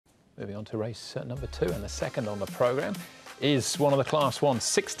Moving on to race number 2, and the second on the programme is one of the Class 1,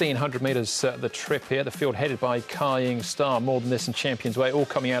 1,600 metres the trip here. The field headed by Sha Tin, More Than This and Champions Way, all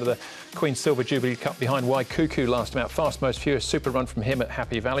coming out of the Queen's Silver Jubilee Cup behind Cuckoo last time out. Fast Most Furious, super run from him at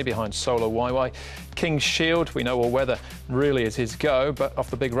Happy Valley behind Solo YY. King's Shield, we know all weather really is his go, but off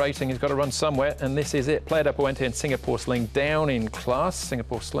the big rating, he's got to run somewhere, and this is it. Played Up Puente and Singapore Sling down in class.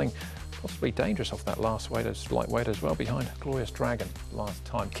 Singapore Sling possibly dangerous off that last lightweight as well, behind Glorious Dragon last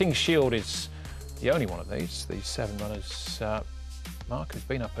time. King's Shield is the only one of these 7 runners, Mark, who's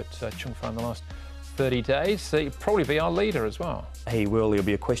been up at Chung Fa in the last 30 days. He'll probably be our leader as well. He will. There'll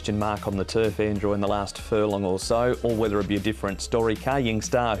be a question mark on the turf, Andrew, in the last furlong or so, or whether it'll be a different story. Sha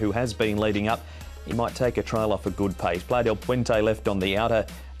Tin, who has been leading up, he might take a trail off a good pace. Played El Puente left on the outer,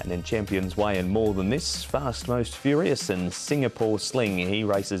 and then Champions Way and More Than This. Fast Most Furious and Singapore Sling. He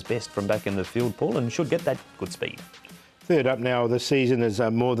races best from back in the field, Paul, and should get that good speed. Third up now this season is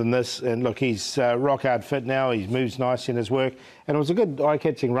More Than This, and look, he's rock hard fit now. He moves nicely in his work, and it was a good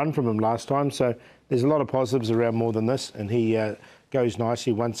eye-catching run from him last time, so there's a lot of positives around More Than This, and he goes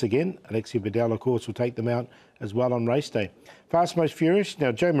nicely once again. Alexi Bedell, of course, will take them out as well on race day. Fast Most Furious, now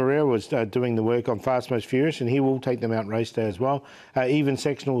Joe Moreira was doing the work on Fast Most Furious, and he will take them out race day as well. Even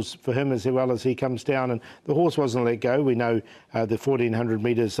sectionals for him as well as he comes down, and the horse wasn't let go. We know the 1,400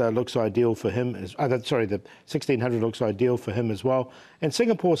 metres looks ideal for him. The 1,600 looks ideal for him as well. And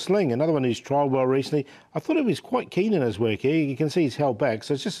Singapore Sling, another one who's trialled well recently. I thought he was quite keen in his work here. You can see he's held back,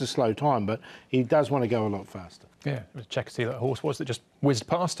 so it's just a slow time, but he does want to go a lot faster. Yeah, check to see that horse was that just whizzed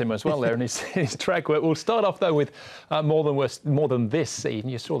past him as well there in his track work. We'll start off though with More Than This even.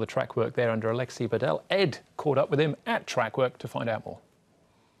 You saw the track work there under Alexi Bedell. Ed caught up with him at track work to find out more.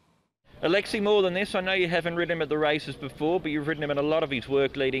 Alexi, More Than This, I know you haven't ridden him at the races before, but you've ridden him in a lot of his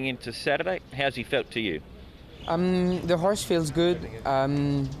work leading into Saturday. How's he felt to you? The horse feels good.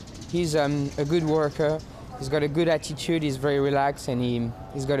 He's a good worker. He's got a good attitude. He's very relaxed, and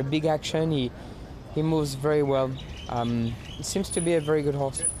he's got a big action. He moves very well. He seems to be a very good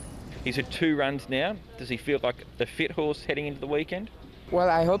horse. He's had 2 runs now. Does he feel like a fit horse heading into the weekend? Well,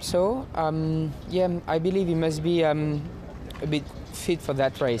 I hope so. Yeah, I believe he must be a bit fit for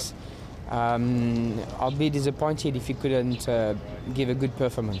that race. I'll be disappointed if he couldn't give a good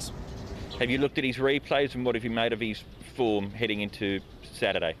performance. Have you looked at his replays, and what have you made of his form heading into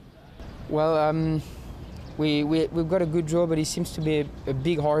Saturday? Well, we've got a good draw, but he seems to be a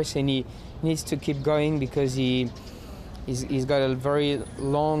big horse, and he needs to keep going because he's got a very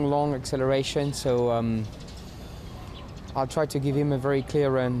long acceleration. So I'll try to give him a very clear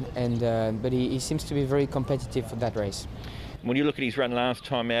run, but he seems to be very competitive for that race. When you look at his run last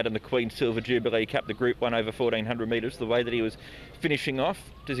time out in the Queen's Silver Jubilee Cup, the Group 1 over 1,400 metres, the way that he was finishing off,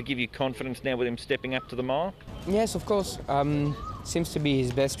 does it give you confidence now with him stepping up to the mile? Yes, of course. Seems to be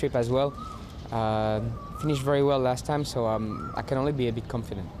his best trip as well. Finished very well last time, so I can only be a bit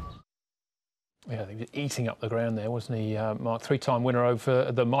confident. Yeah, he was eating up the ground there, wasn't he, Mark? 3-time winner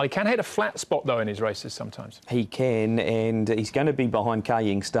over the mile. He can hit a flat spot, though, in his races sometimes. He can, and he's going to be behind Sha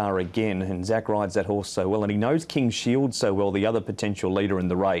Tin again, and Zach rides that horse so well, and he knows King's Shield so well, the other potential leader in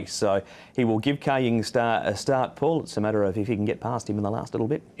the race. So he will give Sha Tin a start, Paul. It's a matter of if he can get past him in the last little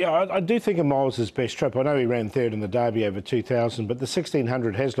bit. Yeah, I do think a mile's his best trip. I know he ran third in the Derby over 2,000, but the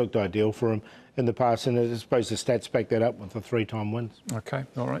 1,600 has looked ideal for him in the past, and I suppose the stats back that up with the 3-time wins. OK,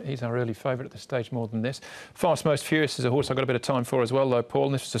 all right. He's our early favourite at this stage, More Than This. Fast Most Furious is a horse I've got a bit of time for as well, though, Paul.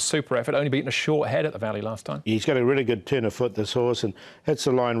 And this was a super effort, only beaten a short head at the Valley last time. He's got a really good turn of foot, this horse, and hits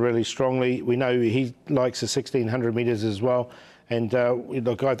the line really strongly. We know he likes the 1,600 metres as well. And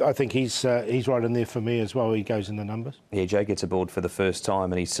look, I think he's right in there for me as well. He goes in the numbers. Yeah, Joe gets aboard for the first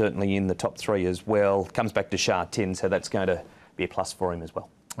time, and he's certainly in the top 3 as well. Comes back to Sha Tin, so that's going to be a plus for him as well.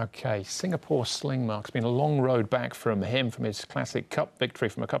 OK, Singapore Sling, Mark. It's been a long road back from him, from his Classic Cup victory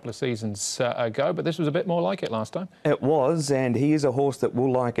from a couple of seasons ago, but this was a bit more like it last time. It was, and he is a horse that will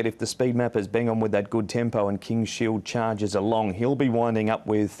like it if the speed mappers bang on with that good tempo and King's Shield charges along. He'll be winding up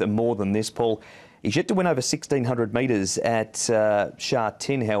with More Than This, Paul. He's yet to win over 1,600 metres at Sha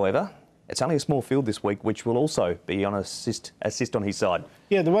Tin, however. It's only a small field this week, which will also be on assist on his side.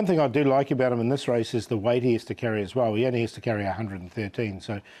 Yeah, the one thing I do like about him in this race is the weight he has to carry as well. He only has to carry 113,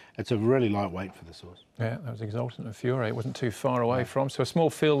 so it's a really light weight for this horse. Yeah, that was Exultant and Fury. It wasn't too far away from. So a small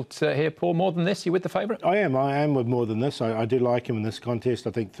field here, Paul. More Than This, you with the favourite? I am with More Than This. I do like him in this contest.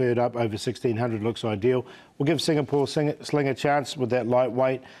 I think third up over 1,600 looks ideal. We'll give Singapore Sling a chance with that light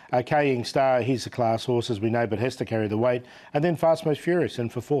weight. Sha Tin, he's a class horse, as we know, but has to carry the weight. And then Fast Most Furious in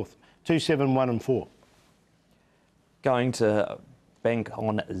for 4th. 2, 7, 1 and 4. Going to bank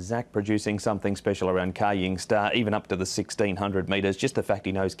on Zach producing something special around Ka-Ying Star, even up to the 1600 metres. Just the fact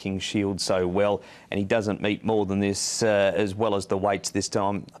he knows King's Shield so well, and he doesn't meet more than this as well as the weights this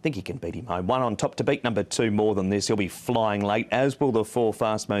time. I think he can beat him home. One on top to beat number 2 more than this. He'll be flying late, as will the 4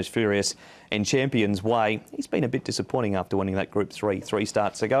 Fast Most Furious. And Champions Way, he's been a bit disappointing after winning that Group 3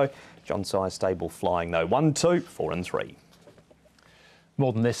 starts ago. John Size stable flying though. 1, 2, 4 and 3.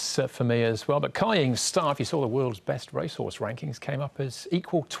 More than this for me as well. But Ka-Ying Star, if you saw the world's best racehorse rankings, came up as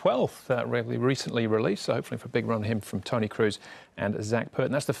equal 12th, recently released. So hopefully for a big run him from Tony Cruz and Zach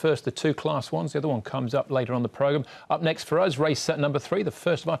Purton. That's the first of the 2 Class 1s. The other one comes up later on the programme. Up next for us, race number 3, the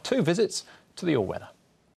first of our 2 visits to the all-weather.